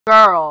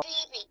Girl.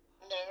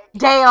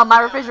 Damn,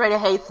 my refrigerator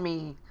hates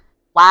me.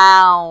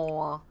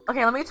 Wow.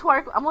 Okay, let me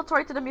twerk. I'm gonna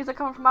twerk to the music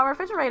coming from my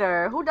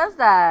refrigerator. Who does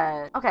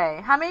that?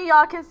 Okay, how many of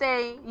y'all can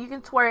say you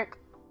can twerk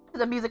to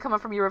the music coming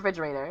from your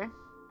refrigerator?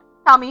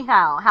 Tell me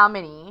how. How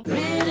many?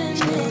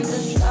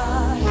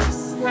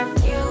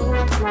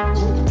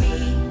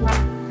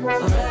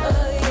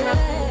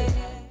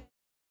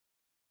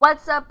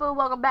 What's up, boo?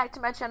 Welcome back to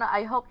my channel.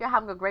 I hope you're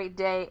having a great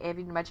day. If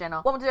you're new to my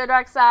channel, welcome to the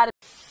dark side,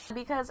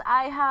 because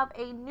I have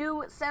a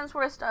new Sims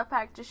 4 stuff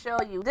pack to show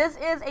you. This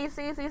is a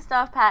CC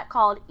stuff pack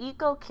called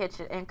Eco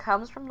Kitchen and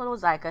comes from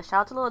LittleDica. Shout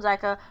out to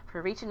LittleDica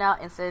for reaching out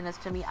and sending this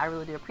to me. I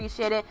really do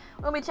appreciate it.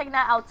 We'll be checking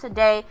that out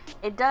today.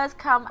 It does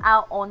come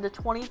out on the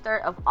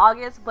 23rd of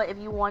August, but if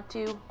you want to,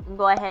 you can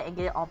go ahead and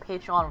get it on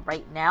Patreon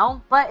right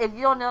now. But if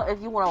you don't know,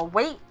 if you want to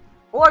wait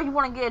or you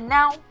want to get it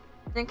now,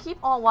 then keep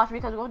on watching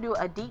because we're going to do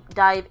a deep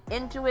dive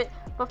into it.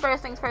 But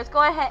first things first,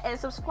 go ahead and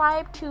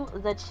subscribe to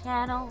the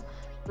channel,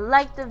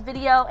 like the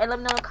video, and let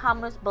me know in the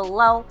comments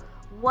below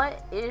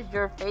what is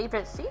your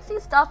favorite CC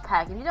stuff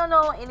pack. If you don't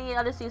know any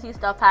other CC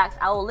stuff packs,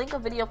 I will link a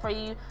video for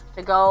you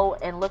to go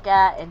and look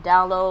at and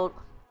download,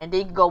 and then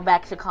you can go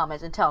back to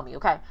comments and tell me,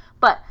 okay?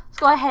 But let's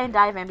go ahead and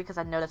dive in because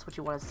I know that's what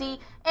you want to see.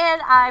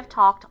 And I've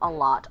talked a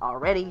lot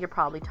already. You're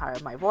probably tired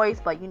of my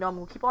voice, but you know I'm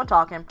going to keep on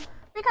talking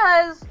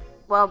because,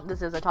 well,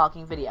 this is a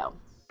talking video.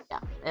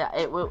 Yeah,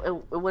 it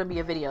wouldn't be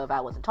a video if I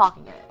wasn't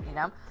talking in it, you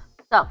know?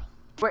 So,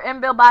 we're in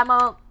build buy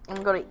mode.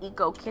 I'm going to go to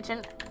Eco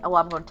Kitchen. Oh,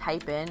 I'm going to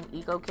type in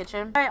Eco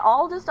Kitchen. All right,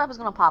 all this stuff is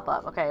going to pop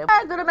up, okay?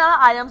 A good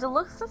amount of items. It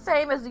looks the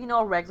same as, you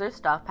know, a regular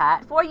stuff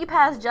pack. Before you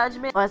pass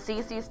judgment on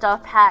CC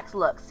stuff packs,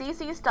 look,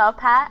 CC stuff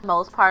pack,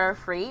 most part are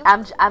free.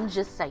 I'm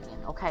just saying,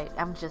 okay?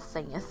 I'm just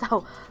saying.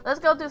 So, let's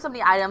go through some of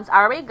the items. I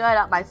already got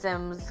out my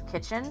Sims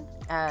kitchen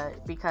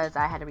because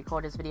I had to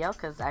record this video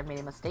because I made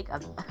a mistake,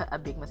 a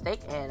big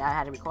mistake, and I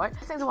had to record.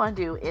 The things I want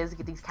to do is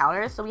get these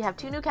counters. So, we have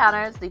two new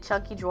counters, the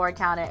chunky drawer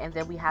counter, and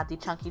then we have the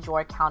chunky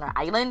drawer counter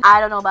island. I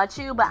don't know about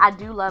you, but I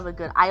do love a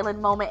good island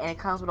moment, and it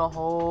comes with a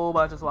whole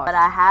bunch of swap. But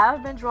I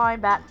have been drawing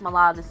back from a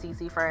lot of the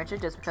CC furniture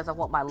just because I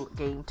want my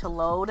game to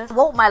load. I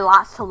want my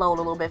lots to load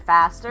a little bit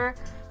faster.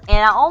 And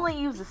I only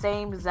use the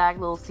same exact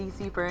little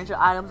CC furniture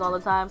items all the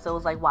time, so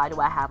it's like, why do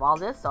I have all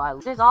this?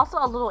 So there's also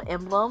a little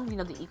emblem, you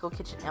know, the Eco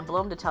Kitchen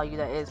emblem to tell you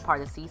that it is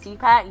part of the CC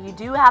pack. You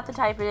do have to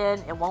type it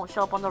in. It won't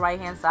show up on the right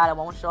hand side. It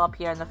won't show up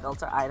here in the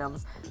filter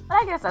items. But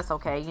I guess that's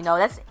okay. You know,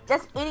 that's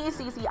any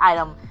CC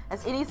item.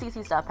 That's any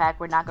CC stuff pack.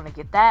 We're not going to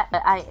get that.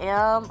 But I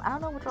don't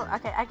know which one.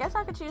 Okay, I guess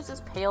I could choose this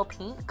pale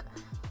pink.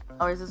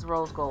 Or is this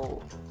rose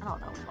gold? I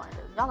don't know which one it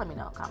is. Y'all let me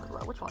know in the comments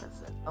below. Which one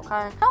is it?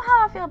 Okay. You know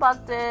how I feel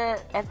about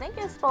this? I think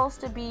it's supposed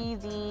to be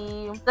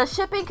the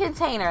shipping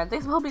container. I think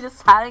it's supposed to be the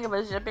siding of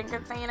a shipping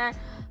container.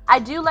 I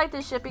do like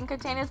the shipping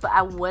containers, but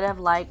I would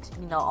have liked,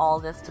 you know, all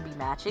this to be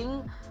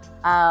matching.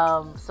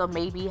 So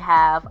maybe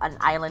have an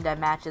island that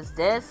matches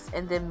this,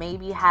 and then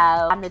maybe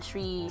have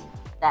ItsmeTroi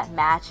that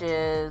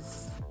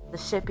matches the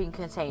shipping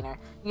container.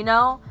 You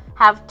know?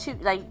 Have two,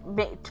 like,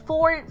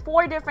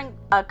 four different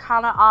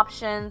counter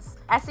options.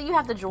 I see you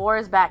have the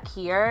drawers back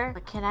here,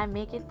 but can I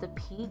make it the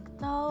pink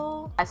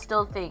though? I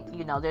still think,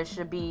 you know, there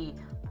should be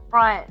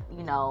front,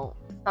 you know,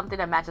 something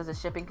that matches the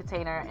shipping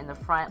container in the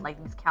front,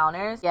 like these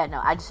counters. Yeah,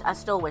 no, I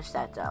still wish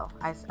that though.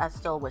 I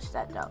still wish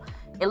that though.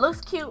 It looks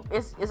cute.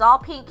 It's all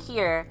pink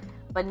here,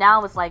 but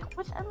now it's like,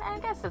 which, I mean, I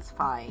guess it's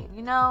fine,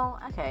 you know?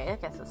 Okay, I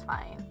guess it's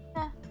fine.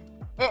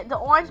 The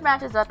orange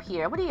matches up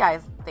here. What do you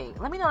guys think?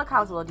 Let me know in the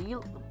comments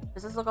below.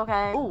 Does this look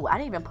okay? Ooh, I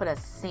didn't even put a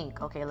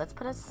sink. Okay, let's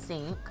put a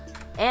sink.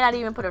 And I didn't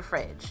even put a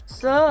fridge.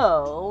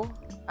 So,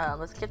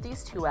 let's get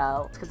these two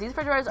out. Because these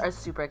refrigerators are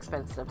super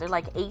expensive. They're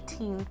like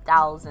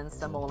 18,000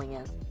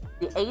 simoleons.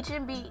 The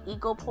H&B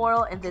Eco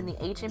Portal and then the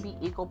H&B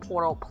Eco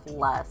Portal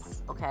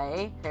Plus.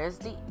 Okay, there's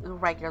the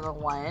regular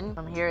one.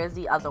 From here is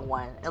the other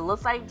one. It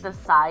looks like the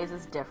size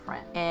is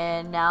different.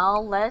 And now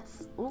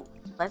let's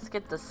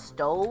get the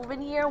stove in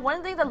here. One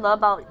of the things I love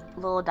about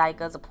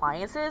LittleDica's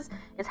appliances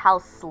is how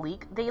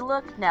sleek they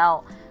look.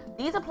 Now,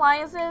 these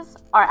appliances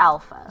are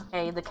alpha.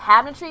 Okay, the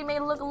cabinetry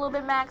may look a little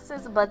bit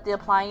Maxis, but the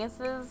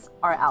appliances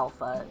are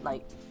alpha.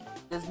 Like,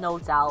 there's no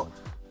doubt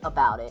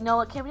about it. You know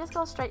what? Can we just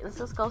go straight? Let's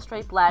just go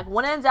straight black.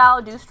 When in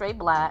doubt, do straight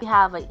black. We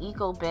have an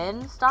eco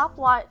bin. Stop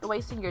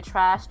wasting your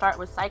trash. Start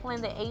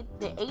recycling.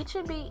 The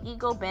H&B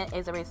Eco Bin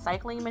is a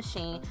recycling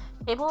machine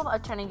capable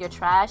of turning your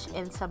trash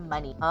into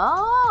money.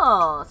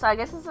 Oh, so I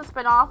guess it's a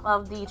spin-off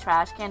of the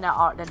trash can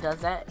that does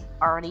that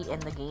already in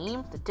the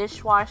game. The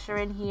dishwasher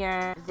in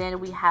here.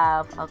 Then we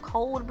have a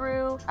cold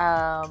brew,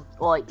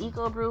 or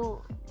eco brew.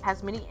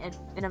 Has many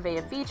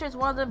innovative features,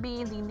 one of them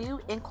being the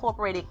new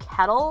incorporated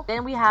kettle.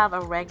 Then we have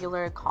a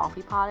regular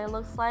coffee pot, it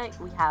looks like.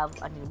 We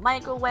have a new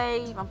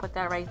microwave. I'm gonna put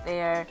that right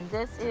there. And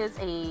this is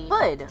a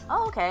hood.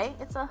 Oh, okay,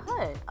 it's a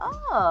hood.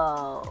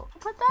 Oh,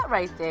 put that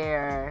right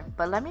there.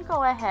 But let me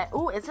go ahead.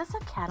 Ooh, is this a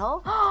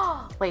kettle?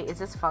 Wait, is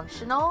this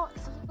functional?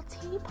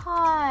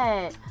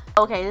 teapot.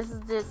 Okay, this is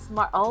the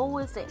smart. Oh,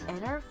 it's the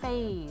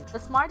interface. The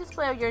smart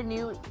display of your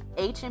new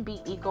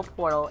H&B Eco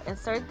Portal.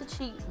 Insert the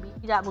cheat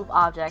B.move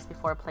objects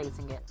before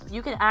placing it.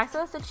 You can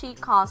access the cheat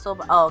console.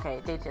 But, oh,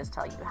 okay, they just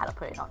tell you how to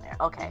put it on there.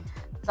 Okay,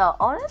 so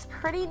oh, that's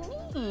pretty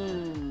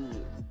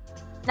neat.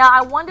 Now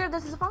I wonder if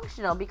this is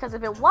functional, because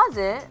if it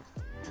wasn't,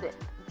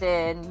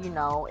 then you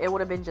know it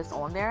would have been just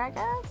on there, I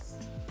guess.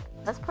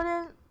 Let's put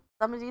in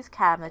some of these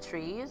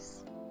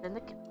cabinetries. Then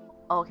the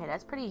okay,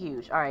 that's pretty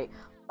huge. All right.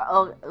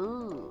 Oh,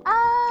 ooh.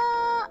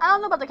 I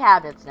don't know about the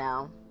cabinets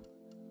now.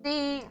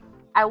 See,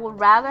 I would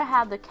rather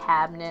have the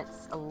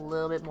cabinets a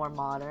little bit more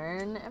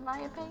modern, in my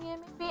opinion.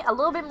 Maybe a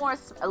little bit more,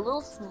 a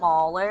little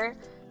smaller.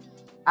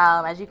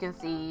 As you can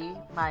see,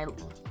 my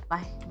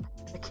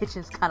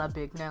kitchen's kind of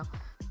big now.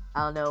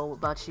 I don't know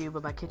about you,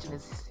 but my kitchen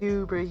is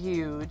super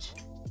huge.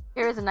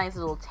 Here is a nice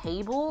little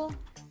table.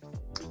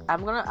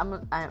 I'm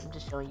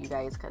just showing you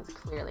guys because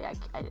clearly I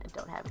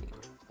don't have any.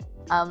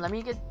 Let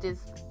me get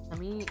this. Let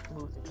me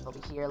move this over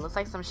here. Looks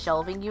like some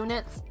shelving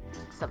units,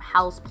 some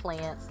house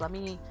plants.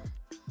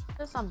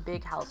 There's some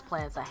big house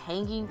plants, a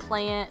hanging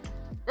plant.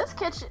 This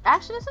kitchen,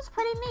 actually, this is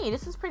pretty neat.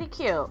 This is pretty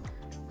cute.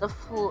 The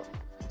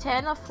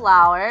tin of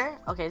flour.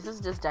 Okay, this is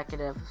just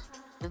decorative.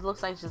 It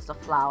looks like just a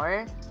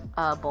flower.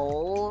 A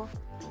bowl.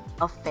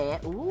 A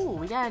fan. Ooh,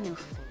 we got a new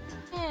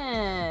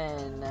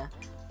fan.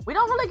 We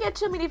don't really get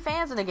too many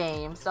fans in the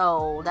game,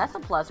 so that's a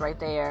plus right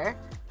there.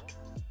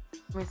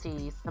 Let me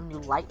see, some new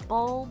light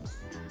bulbs.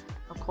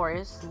 Of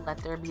course, let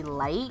there be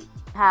light.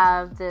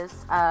 Have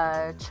this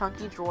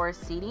chunky drawer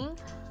seating.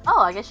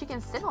 Oh, I guess you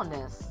can sit on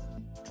this.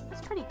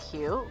 It's pretty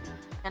cute.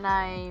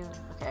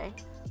 Okay.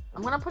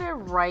 I'm gonna put it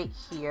right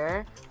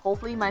here.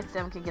 Hopefully my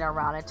sim can get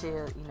around it to,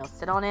 you know,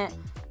 sit on it.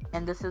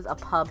 And this is a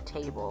pub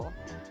table,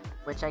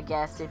 which I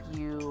guess if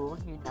you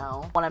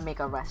know, want to make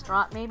a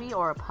restaurant maybe,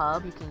 or a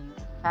pub, you can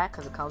use that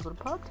because it comes with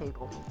a pub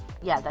table.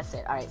 Yeah, that's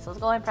it. All right, so let's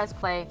go ahead and press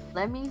play.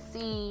 Let me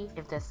see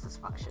if this is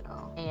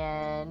functional.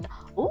 And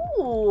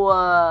ooh,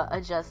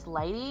 adjust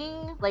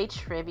lighting, play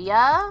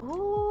trivia.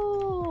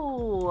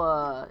 Ooh.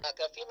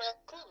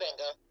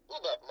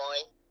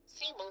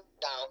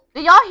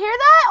 Did y'all hear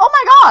that? Oh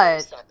my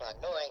god.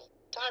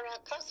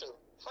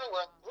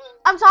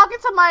 I'm talking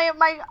to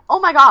oh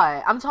my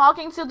god. I'm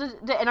talking to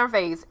the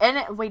interface. And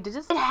it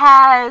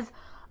has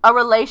a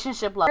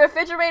relationship level. The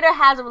refrigerator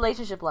has a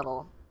relationship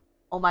level.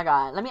 Oh my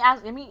god.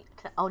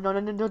 Oh no,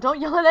 don't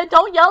yell at it.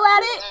 Don't yell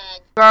at it.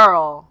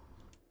 Girl.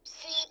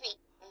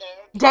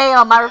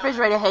 Damn, my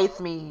refrigerator hates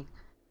me.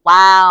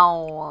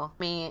 Wow.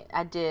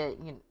 I did.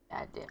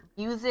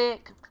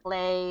 Music,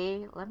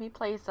 play. Let me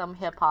play some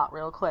hip hop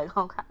real quick.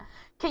 Okay.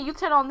 Can you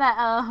turn on that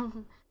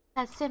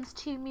Sims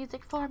 2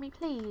 music for me,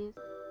 please?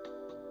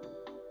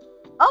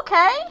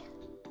 Okay.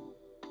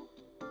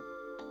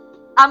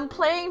 I'm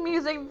playing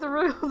music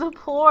through the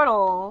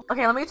portal.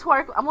 Okay, let me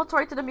twerk. I'm gonna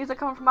twerk to the music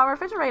coming from my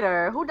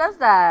refrigerator. Who does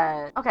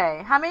that?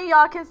 Okay, how many of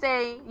y'all can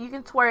say you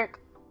can twerk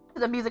to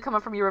the music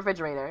coming from your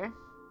refrigerator?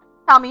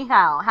 Tell me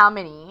how. How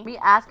many? Me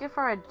asking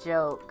for a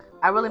joke.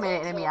 I really made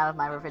an enemy out of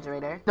my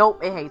refrigerator.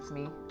 Nope, it hates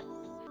me.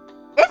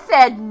 It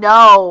said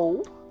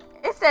no.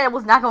 It said it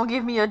was not gonna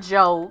give me a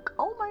joke.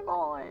 Oh my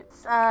god.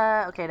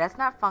 Okay, that's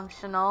not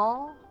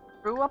functional.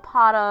 Brew a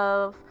pot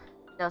of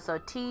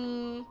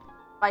tea,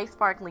 spice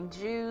sparkling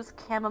juice,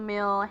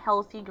 chamomile,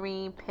 healthy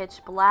green,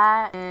 pitch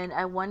black, and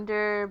I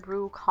wonder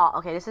brew coffee.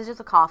 Okay, this is just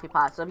a coffee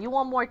pot. So if you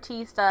want more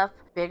tea stuff,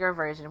 bigger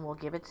version, we'll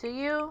give it to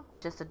you.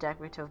 Just a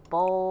decorative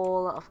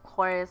bowl, of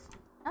course.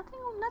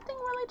 Nothing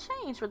really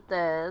changed with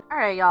this. All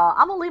right, y'all.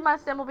 I'm gonna leave my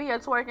sim over here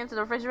twerking to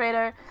the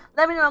refrigerator.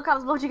 Let me know in the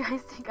comments what you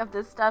guys think of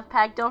this stuff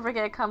pack. Don't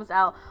forget it comes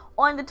out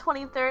on the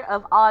 23rd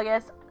of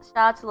August. Shout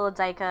out to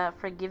LittleDica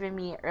for giving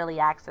me early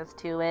access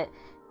to it.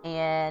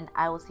 And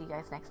I will see you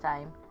guys next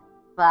time.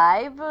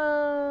 Bye,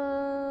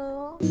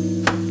 boo.